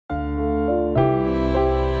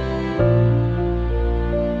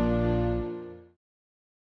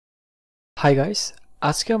Hi guys,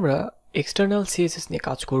 আজকে আমরা external CSS নিয়ে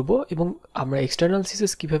কাজ করব এবং আমরা এক্সটার্নাল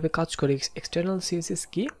সিএসএস কিভাবে কাজ করে, এক্সটার্নাল সিএসএস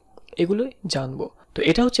কি এগুলো জানবো। তো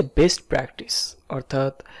এটা হচ্ছে বেস্ট প্র্যাকটিস,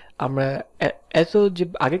 অর্থাৎ আমরা এত যে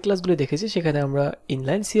আগের ক্লাসগুলো দেখেছি সেখানে আমরা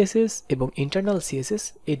ইনলাইন সিএসএস এবং ইন্টারনাল সিএসএস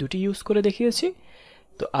এই দুটি ইউজ করে দেখিয়েছি।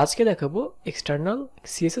 তো আজকে দেখাবো এক্সটার্নাল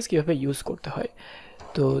সিএসএস কিভাবে ইউজ করতে হয়।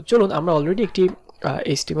 তো চলুন, আমরা অলরেডি একটি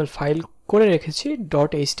HTML ফাইল করে রেখেছি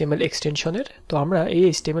 .html এক্সটেনশনের। তো আমরা এই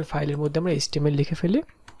HTML ফাইলের মধ্যে আমরা HTML লিখে ফেলি।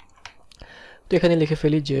 তো এখানে লিখে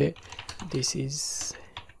ফেলি যে this is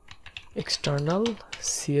external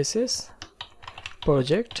CSS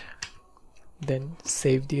project, then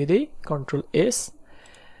save দিয়ে দিই, Ctrl+S।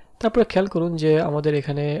 তারপরে খেয়াল করুন যে আমাদের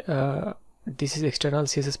এখানে this is external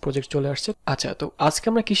CSS project চলে আসছে। আচ্ছা, তো আজকে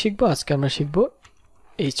আমরা কি শিখবো? আজকে আমরা শিখবো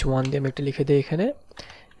H1 দিয়ে আমি একটা লিখে দিই এখানে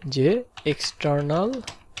যে এক্সটার্নাল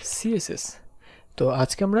সিএসএস। তো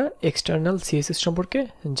আজকে আমরা এক্সটার্নাল সিএসএস সম্পর্কে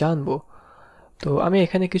জানবো। তো আমি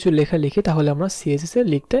এখানে কিছু লেখা লিখি, তাহলে আমরা সিএসএস এ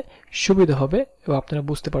লিখতে সুবিধা হবে এবং আপনারা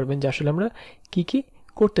বুঝতে পারবেন যে আসলে আমরা কি কি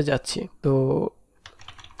করতে যাচ্ছি। তো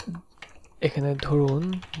এখানে ধরুন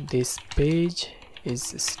this page is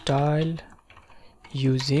style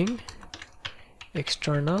using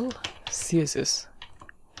external CSS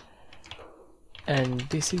and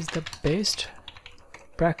this is the best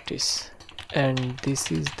practice and this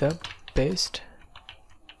is the best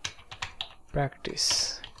practice।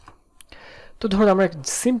 তো ধরুন আমরা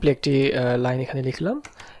সিম্পলি একটি লাইন এখানে লিখলাম।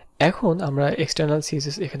 এখন আমরা এক্সটার্নাল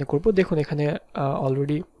সিএসএস এখানে করব। দেখুন এখানে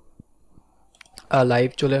অলরেডি লাইভ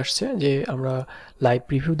চলে আসছে, যে আমরা লাইভ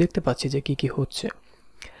প্রিভিউ দেখতে পাচ্ছি যে কি কি হচ্ছে।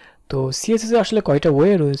 তো সিএসএস এ আসলে কয়টা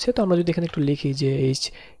ওয়ে রয়েছে, তো আমরা যদি এখানে একটু লিখি যে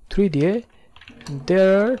H3 দিয়ে there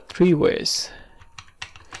are 3 ways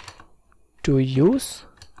to use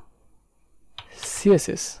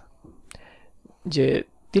CSS, যে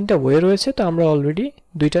তিনটা ওয়ে রয়েছে। তো আমরা অলরেডি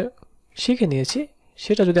দুইটা শিখে নিয়েছি,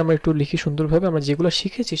 সেটা যদি আমরা একটু লিখি সুন্দরভাবে, আমরা যেগুলো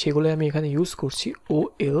শিখেছি সেগুলো আমি এখানে ইউজ করছি।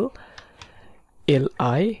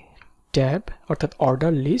 OLLI ট্যাব অর্থাৎ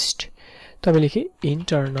অর্ডার লিস্ট। তো আমি লিখি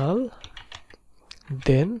ইন্টারনাল,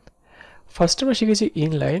 দেন ফার্স্ট আমরা শিখেছি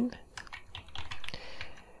ইনলাইন,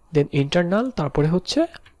 দেন ইন্টারনাল, তারপরে হচ্ছে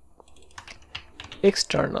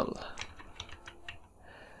এক্সটার্নাল।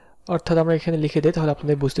 অর্থাৎ আমরা এখানে লিখে দিই, তাহলে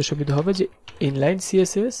আপনাদের বুঝতে সুবিধা হবে যে ইনলাইন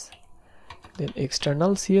সিএসএস, দেন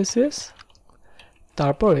এক্সটার্নাল সিএসএস,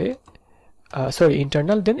 তারপরে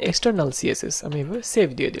ইন্টারনাল, দেন এক্সটার্নাল সিএসএস। আমি এভাবে সেভ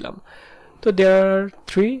দিয়ে দিলাম। তো দেয়ার আর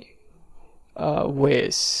 3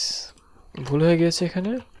 ওয়েস, ভুল হয়ে গিয়েছে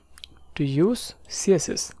এখানে, টু ইউজ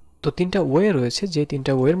সিএসএস। তো তিনটা ওয়ে রয়েছে, যে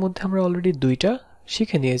তিনটা ওয়ের মধ্যে আমরা অলরেডি দুইটা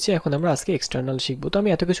শিখে নিয়েছি। এখন আমরা আজকে এক্সটার্নাল শিখবো। তো আমি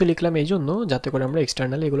এত কিছু লিখলাম এই জন্য যাতে করে আমরা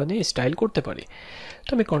এক্সটার্নাল এগুলো নিয়ে স্টাইল করতে পারি। তো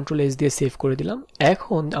আমি Ctrl+S দিয়ে সেভ করে দিলাম।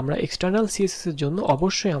 এখন আমরা এক্সটার্নাল সিএসএস এর জন্য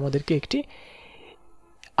অবশ্যই আমাদেরকে একটি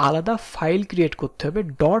আলাদা ফাইল ক্রিয়েট করতে হবে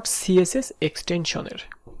 .css এক্সটেনশনের।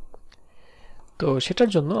 তো সেটার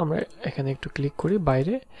জন্য আমরা এখানে একটু ক্লিক করি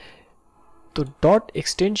বাইরে। তো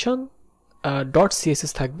 .extension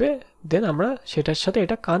 .css থাকবে, দেন আমরা সেটার সাথে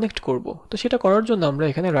এটা কানেক্ট করব। তো সেটা করার জন্য আমরা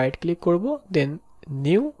এখানে রাইট ক্লিক করব, দেন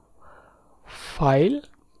নিউ ফাইল,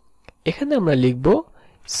 এখানে আমরা লিখব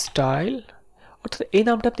স্টাইল, অর্থাৎ এই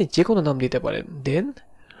নামটা আপনি যে কোনো নাম দিতে পারেন, দেন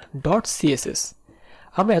 .css।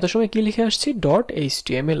 আমরা এত সময় কি লিখে আসছি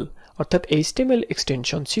 .html, অর্থাৎ HTML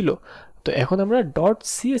এক্সটেনশন ছিল। তো এখন আমরা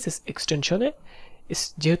 .css এক্সটেনশনে,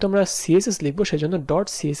 যেহেতু আমরা CSS লিখবো সেজন্য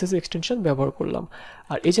 .css এক্সটেনশন ব্যবহার করলাম।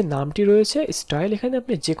 আর এই যে নামটি রয়েছে স্টাইল, এখানে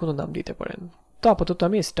আপনি যে কোনো নাম দিতে পারেন। তো আপাতত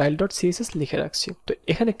আমি style.css লিখে রাখছি। তো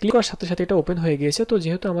এখানে ক্লিক করার সাথে সাথে এটা ওপেন হয়ে গিয়েছে। তো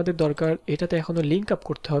যেহেতু আমাদের দরকার এটাতে এখনো লিঙ্ক আপ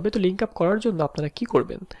করতে হবে, তো লিঙ্ক আপ করার জন্য আপনারা কি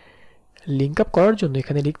করবেন? লিঙ্ক আপ করার জন্য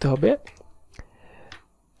এখানে লিখতে হবে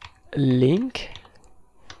লিঙ্ক,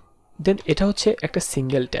 দেন এটা হচ্ছে একটা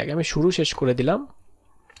সিঙ্গেল ট্যাগ, আমি শুরু শেষ করে দিলাম।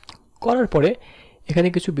 করার পরে এখানে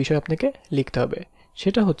কিছু বিষয় আপনাকে লিখতে হবে,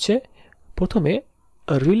 সেটা হচ্ছে প্রথমে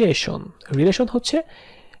রিলেশন। রিলেশন হচ্ছে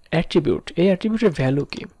অ্যাট্রিবিউট, এই অ্যাট্রিবিউটের ভ্যালু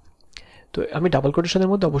কি। তো আমি ডাবল কোটেশনের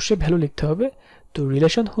মধ্যে অবশ্যই ভ্যালু লিখতে হবে। তো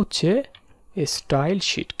রিলেশন হচ্ছে স্টাইল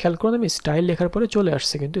শিট। খেয়াল করুন আমি স্টাইল লেখার পরে চলে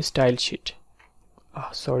আসছে কিন্তু স্টাইল শিট,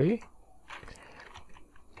 সরি,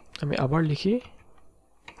 আমি আবার লিখি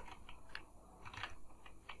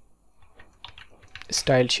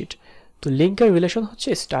স্টাইল শিট। তো লিঙ্কের রিলেশন হচ্ছে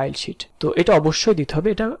স্টাইল শিট। তো এটা অবশ্যই দিতে হবে,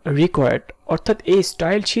 এটা রিকোয়ার্ড। অর্থাৎ এই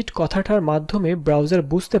স্টাইল শিট কথাটার মাধ্যমে ব্রাউজার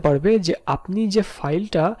বুঝতে পারবে যে আপনি যে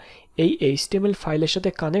ফাইলটা এই HTML ফাইলের সাথে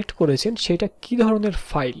কানেক্ট করেছেন সেটা কি ধরনের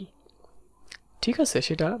ফাইল। ঠিক আছে,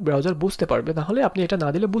 সেটা ব্রাউজার বুঝতে পারবে, না হলে আপনি এটা না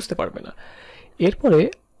দিলে বুঝতে পারবে না। এরপরে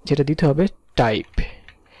যেটা দিতে হবে টাইপ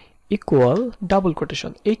ইকুয়াল ডাবল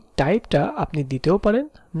কোটেশন। এই টাইপটা আপনি দিতেও পারেন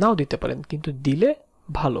নাও দিতে পারেন, কিন্তু দিলে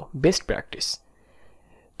ভালো, বেস্ট প্র্যাকটিস।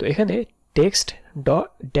 তো এখানে টেক্সট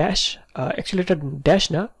ড্যাশ অ্যাকচুয়ালি এটা ড্যাশ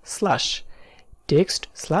না স্ল্যাশ টেক্সট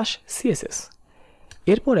স্ল্যাশ সিএসএস।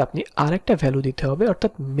 এরপরে আপনি আরেকটা ভ্যালু দিতে হবে,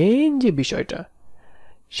 অর্থাৎ মেইন যে বিষয়টা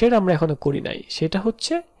সেটা আমরা এখনো করি নাই, সেটা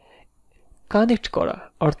হচ্ছে কানেক্ট করা,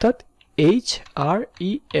 অর্থাৎ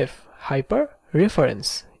HREF hyper reference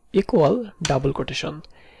equal double quotation.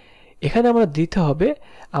 এখানে আমরা দিতে হবে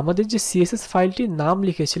আমাদের যে সিএসএস ফাইলটির নাম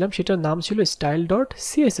লিখেছিলাম সেটার নাম ছিল স্টাইল ডট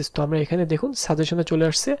সিএসএস। তো আমরা এখানে দেখুন সাজেশনে চলে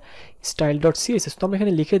আসছে স্টাইল ডট সিএসএস। তো আমরা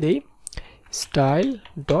এখানে লিখে দেই স্টাইল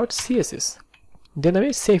ডট সিএসএস, দেন আমি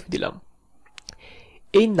সেভ দিলাম।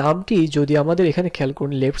 এই নামটি যদি আমাদের এখানে খেয়াল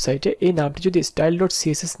করুন লেফট সাইডে, এই নামটি যদি স্টাইল ডট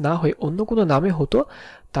সিএসএস না হয়ে অন্য কোনো নামে হতো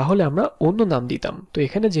তাহলে আমরা অন্য নাম দিতাম। তো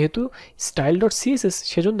এখানে যেহেতু স্টাইল ডট সিএসএস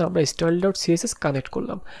সেজন্য আমরা স্টাইল ডট সিএসএস কানেক্ট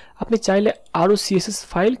করলাম। আপনি চাইলে আরও সিএসএস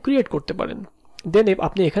ফাইল ক্রিয়েট করতে পারেন, দেন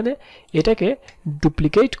আপনি এখানে এটাকে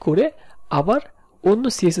ডুপ্লিকেট করে আবার অন্য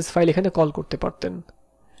সিএসএস ফাইল এখানে কল করতে পারতেন।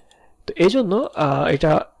 তো এই জন্য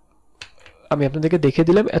এটা আমি আপনাদেরকে দেখে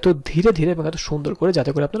দিলাম এত ধীরে ধীরে এবং এত সুন্দর করে, যাতে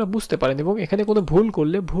করে আপনারা বুঝতে পারেন, এবং এখানে কোনো ভুল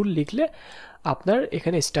করলে ভুল লিখলে আপনার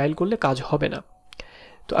এখানে স্টাইল করলে কাজ হবে না।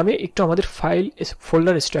 তো আমি একটু আমাদের ফাইল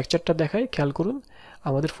ফোল্ডার স্ট্রাকচারটা দেখাই, খেয়াল করুন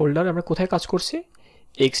আমাদের ফোল্ডার আমরা কোথায় কাজ করছি,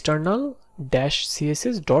 external dash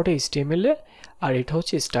CSS dot HTML এ, আর এটা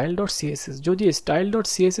হচ্ছে স্টাইল ডট সিএসএস। যদি স্টাইল ডট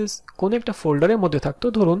সিএসএস কোনো একটা ফোল্ডারের মধ্যে থাকতো,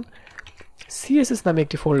 ধরুন সিএসএস নামে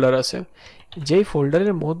একটি ফোল্ডার আছে, যেই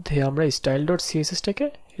ফোল্ডারের মধ্যে আমরা স্টাইল ডট সিএসএসটাকে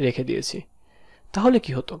রেখে দিয়েছি, তাহলে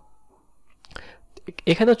কি হতো,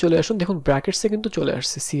 এখানে চলে আসুন, দেখুন ব্র্যাকেটসে কিন্তু চলে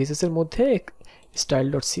আসছে সিএসএস এর মধ্যে স্টাইল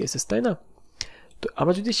ডট সিএসএস, তাই না? তো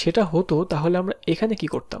আমরা যদি সেটা হতো তাহলে আমরা এখানে কি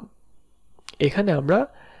করতাম, এখানে আমরা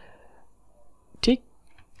ঠিক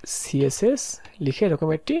সিএসএস লিখে এরকম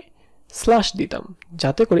একটি স্ল্যাশ দিতাম,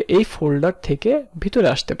 যাতে করে এই ফোল্ডার থেকে ভিতরে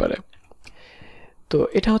আসতে পারে। তো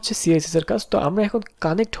এটা হচ্ছে সিএসএস এর কাজ। তো আমরা এখন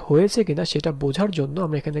কানেক্ট হয়েছে কিনা সেটা বোঝার জন্য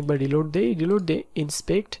আমরা এখানে একবার রিলোড দিয়ে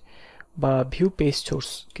ইন্সপেক্ট বা ভিউ পেজ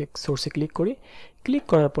সোর্সে ক্লিক করি। ক্লিক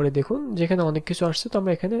করার পরে দেখুন যেখানে অনেক কিছু আসছে, তো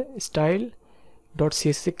আমরা এখানে স্টাইল ডট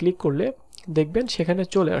সিএসএস এ ক্লিক করলে দেখবেন সেখানে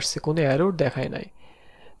চলে আসছে, কোনো এরর দেখায় নাই।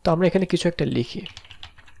 তো আমরা এখানে কিছু একটা লিখি,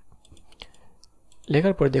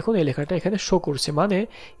 লেখার পরে দেখুন এই লেখাটা এখানে শো করছে, মানে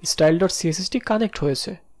স্টাইল ডট সিএসএসটি কানেক্ট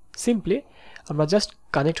হয়েছে। সিম্পলি আমরা জাস্ট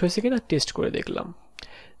কানেক্ট হয়েছে কিনা টেস্ট করে দেখলাম।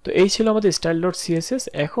 তো এই ছিল আমাদের স্টাইল ডট সিএসএস।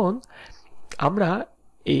 এখন আমরা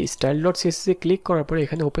এই স্টাইল ডট সিএসএস এ ক্লিক করার পরে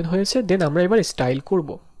এখানে ওপেন হয়েছে, দেন আমরা এবার স্টাইল করব।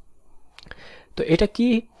 তো এটা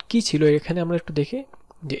কি ছিল এখানে আমরা একটু দেখি,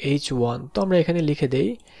 যে H1। তো আমরা এখানে লিখে দেই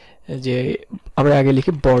যে আমরা আগে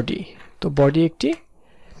লিখি বডি। তো বডি একটি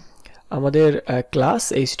আমাদের ক্লাস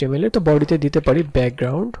HTML এর, তো বডিতে দিতে পারি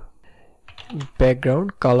ব্যাকগ্রাউন্ড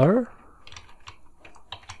কালার।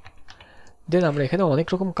 দেন আমরা এখানে অনেক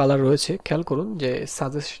রকম কালার রয়েছে, খেয়াল করুন যে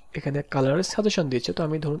এখানে কালারের সাজেশন দিচ্ছে। তো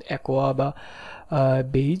আমি ধরুন অ্যাকোয়া বা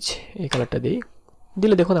বেজ এই কালারটা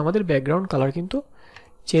দিলে দেখুন আমাদের ব্যাকগ্রাউন্ড কালার কিন্তু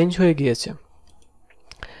চেঞ্জ হয়ে গিয়েছে।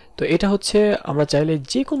 তো এটা হচ্ছে আমরা চাইলে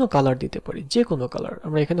যে কোনো কালার দিতে পারি, যে কোনো কালার।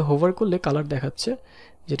 আমরা এখানে হোভার করলে কালার দেখাচ্ছে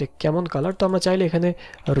যেটা কেমন কালার। তো আমরা চাইলে এখানে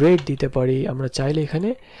রেড দিতে পারি, আমরা চাইলে এখানে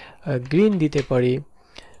গ্রিন দিতে পারি,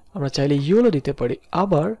 আমরা চাইলে ইয়েলো দিতে পারি,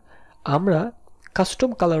 আবার আমরা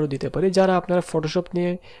কাস্টম কালারও দিতে পারি। যারা আপনারা ফটোশপ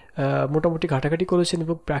নিয়ে মোটামুটি ঘাটাঘাটি করেছেন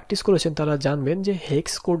এবং প্র্যাকটিস করেছেন তারা জানবেন যে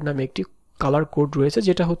হেক্স কোড নামে একটি কালার কোড রয়েছে,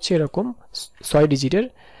 যেটা হচ্ছে এরকম 6 ডিজিটের,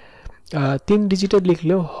 3 ডিজিটের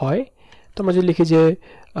লিখলেও হয়। তো আমরা যদি লিখি যে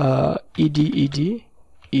ED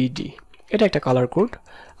এটা একটা কালার কোড।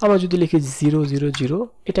 আমরা যদি লিখি 000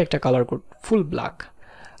 এটা একটা কালার কোড ফুল ব্ল্যাক।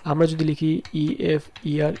 আমরা যদি লিখি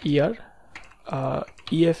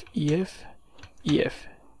EF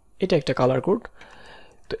এটা একটা কালার কোড।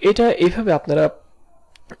 তো এটা এইভাবে আপনারা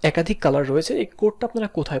একাধিক কালার রয়েছে, এই কোডটা আপনারা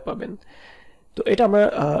কোথায় পাবেন? তো এটা আমরা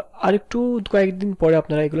আরেকটু কয়েকদিন পরে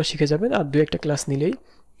আপনারা এগুলো শিখে যাবেন, আর 2-1টা ক্লাস নিলেই,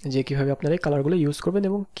 যে কিভাবে আপনারা এই কালারগুলো ইউজ করবেন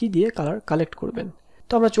এবং কি দিয়ে কালার কালেক্ট করবেন।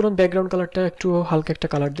 তো আমরা চলুন ব্যাকগ্রাউন্ড কালারটা একটু হালকা একটা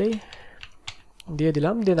কালার দিয়ে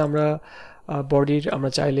দিলাম। দেন আমরা বডির আমরা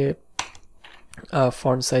চাইলে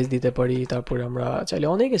ফন্ট সাইজ দিতে পারি, তারপরে আমরা চাইলে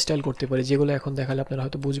অনেক স্টাইল করতে পারি, যেগুলো এখন দেখালে আপনারা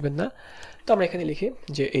হয়তো বুঝবেন না। তো আমরা এখানে লিখি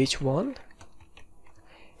যে H1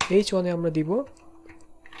 এ আমরা দিব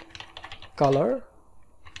colour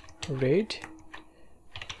red,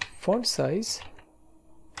 font size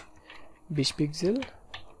 20 pixel,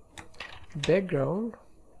 background.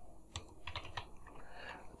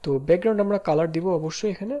 তো ব্যাকগ্রাউন্ড আমরা কালার দিব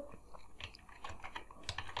অবশ্যই এখানে।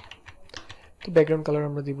 তো ব্যাকগ্রাউন্ড কালার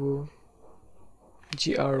আমরা দিব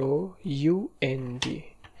GROUND।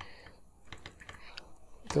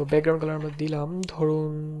 তো ব্যাকগ্রাউন্ড কালার আমরা দিলাম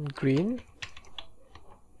ধরুন গ্রিন,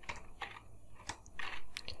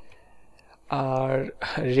 আর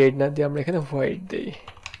রেড না দিয়ে আমরা এখানে হোয়াইট দেই,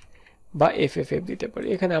 বা FFF দিতে পারি।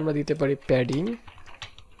 এখানে আমরা দিতে পারি প্যাডিং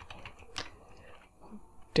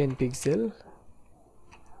 10 পিক্সেল।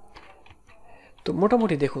 তো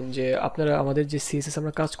মোটামুটি দেখুন যে আপনারা আমাদের যে CSS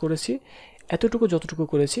আমরা কাজ করেছি এতটুকু যতটুকু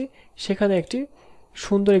করেছি সেখানে একটি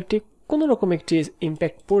সুন্দর একটি কোনো রকম একটি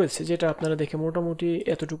ইম্প্যাক্ট পড়েছে, যেটা আপনারা দেখে মোটামুটি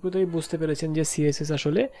এতটুকুতেই বুঝতে পেরেছেন যে CSS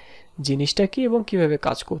আসলে জিনিসটা কি এবং কিভাবে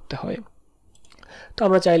কাজ করতে হয়। তো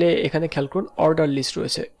আমরা চাইলে এখানে খেয়াল করুন অর্ডার লিস্ট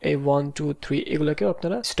রয়েছে, এই 1 2 3 এগুলোকেও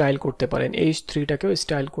আপনারা স্টাইল করতে পারেন, এই 3টাকেও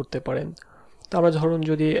স্টাইল করতে পারেন। তো আমরা ধরুন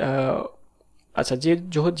যদি আচ্ছা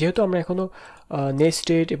যেহেতু আমরা এখনো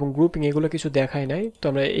নেস্টেড এবং গ্রুপিং এগুলো কিছু দেখাই নাই, তো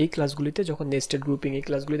আমরা এই ক্লাসগুলিতে যখন নেস্টেড গ্রুপিং এই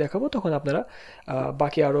ক্লাসগুলি দেখাবো তখন আপনারা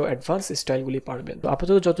বাকি আরও অ্যাডভান্স স্টাইলগুলি পারবেন। তো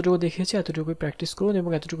আপাতত যতটুকু দেখিয়েছি এতটুকুই প্র্যাকটিস করুন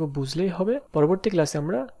এবং এতটুকু বুঝলেই হবে। পরবর্তী ক্লাসে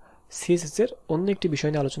আমরা CSS এর অন্য একটি বিষয়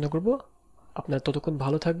নিয়ে আলোচনা করব। আপনারা ততক্ষণ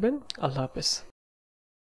ভালো থাকবেন। আল্লাহ হাফেজ।